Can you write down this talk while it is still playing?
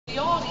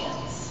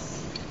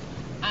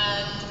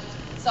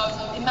So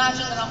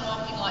imagine that I'm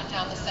walking like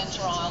down the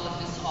centre aisle of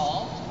this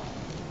hall,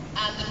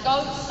 and the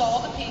goat saw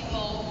the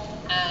people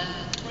and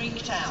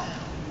freaked out.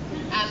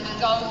 And the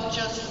goat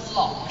just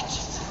locked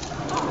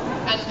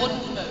and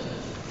wouldn't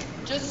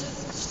move,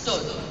 just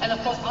stood. And of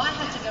course I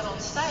had to get on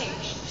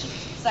stage to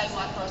say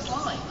my first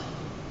line.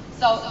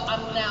 So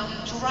I'm now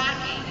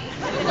dragging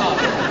the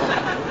goat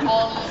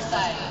on the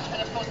stage,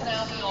 and of course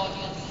now the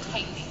audience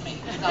hates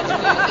me because I'm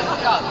using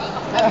the goat.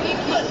 And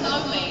people that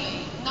know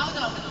me know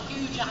that I'm a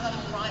huge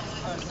animal rights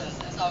person,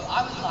 so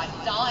I was like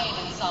dying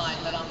inside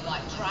that I'm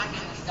like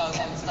dragging this goat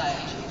on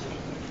stage.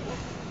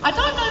 I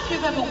don't know if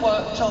you've ever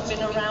worked or been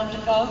around a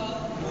goat.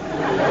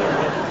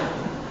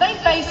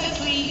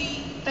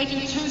 They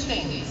do two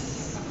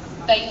things.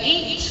 They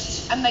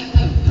eat and they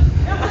poop.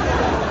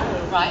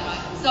 Right?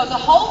 So the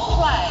whole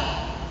play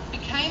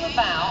became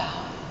about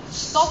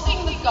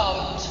stopping the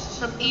goat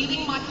from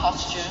eating my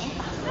costume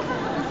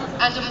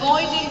and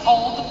avoiding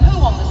all the poo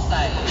on the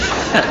stage.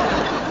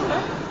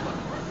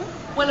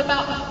 Well,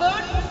 about the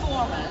third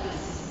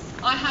performance,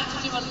 I had to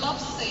do a love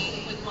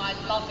scene with my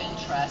love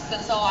interest,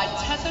 and so I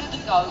tethered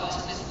the goat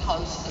to this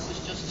post that was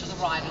just to the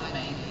right of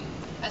me.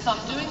 And so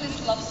I'm doing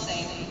this love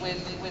scene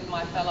with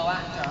my fellow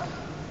actor,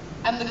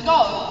 and the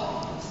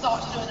goat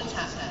starts doing a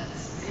tap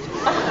dance.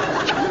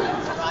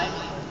 Right?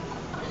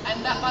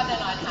 And by then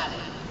I'd had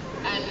it.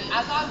 And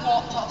as I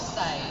walked off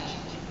stage,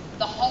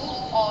 the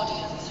whole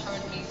audience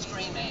heard me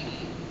screaming,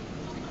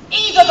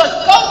 "Either the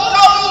goat